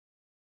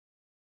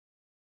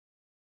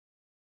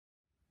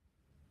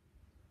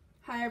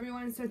Hi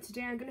everyone, so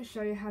today I'm going to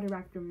show you how to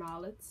wrap your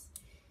mallets.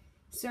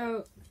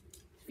 So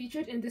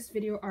featured in this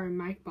video are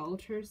mic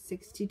balter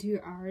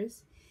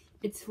 62Rs.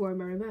 It's for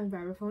marimba and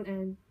vibraphone,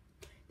 and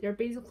they're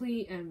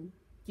basically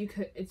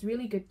it's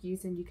really good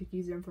use, and you could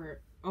use them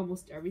for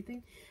almost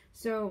everything.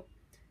 So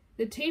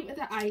the tape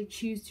that I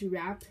choose to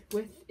wrap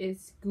with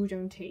is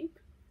guzheng tape.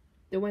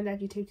 The one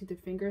that you tape to the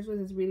fingers with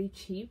is really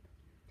cheap,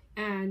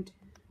 and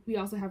we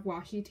also have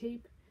washi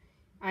tape.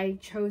 I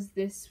chose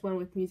this one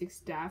with music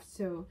staff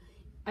so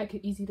I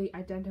could easily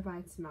identify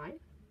it's mine,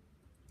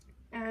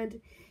 and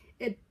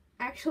it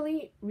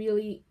actually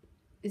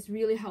is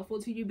really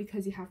helpful to you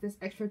because you have this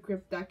extra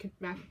grip that could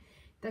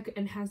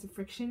enhance the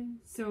friction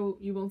so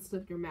you won't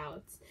slip your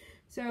mallets.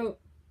 So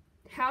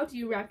how do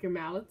you wrap your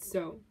mallets?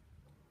 So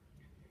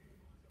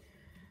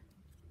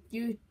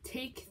you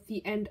take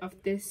the end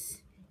of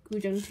this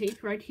guzheng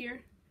tape right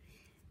here,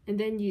 and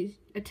then you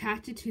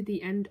attach it to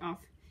the end of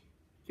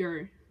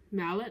your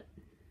mallet,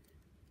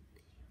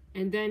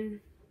 and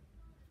then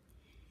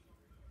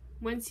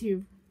once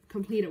you've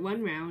completed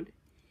one round,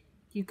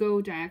 you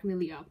go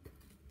diagonally up,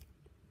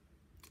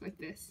 like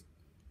this.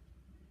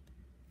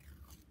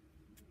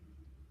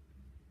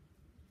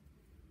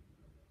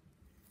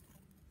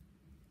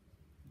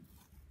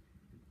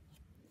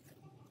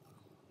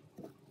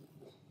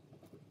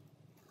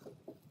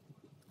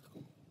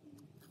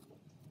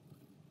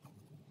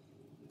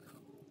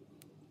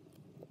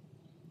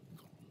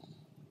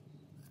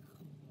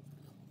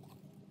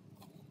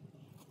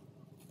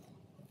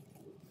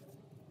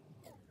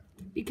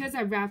 Because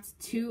I wrapped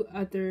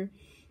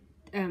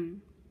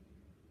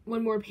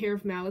one more pair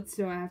of mallets,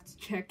 so I have to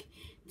check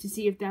to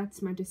see if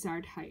that's my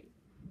desired height.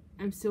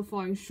 I'm still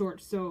falling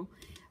short, so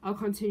I'll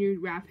continue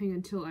wrapping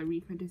until I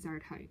reach my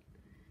desired height.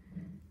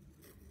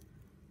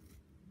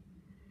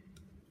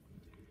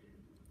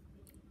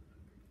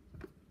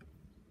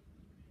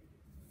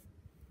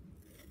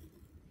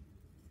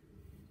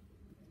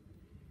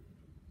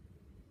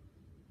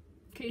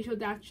 Okay, so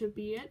that should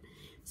be it.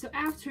 So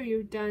after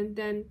you're done,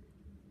 then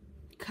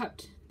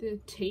cut the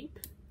tape.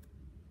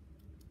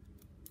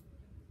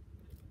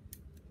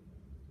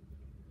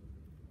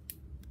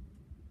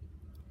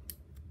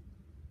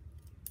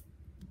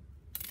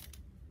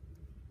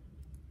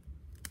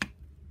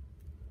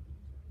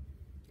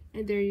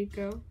 And there you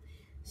go.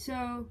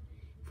 So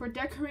for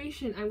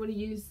decoration, I'm going to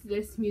use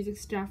this music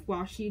staff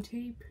washi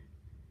tape.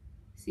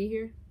 See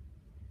here?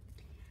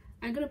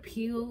 I'm going to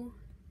peel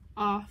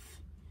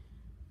off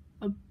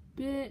a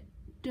bit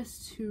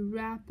just to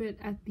wrap it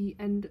at the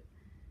end.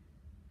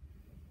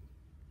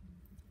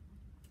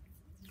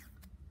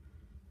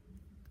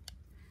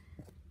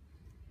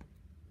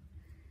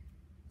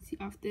 See,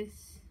 off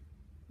this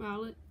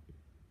mallet,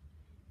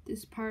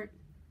 this part.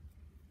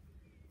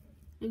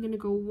 I'm going to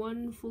go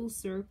one full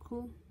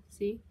circle,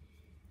 see?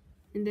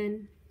 And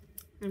then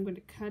I'm going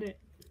to cut it.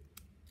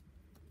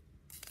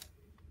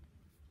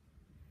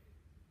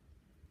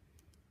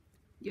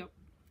 Yep.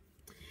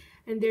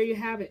 And there you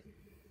have it,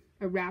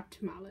 a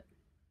wrapped mallet.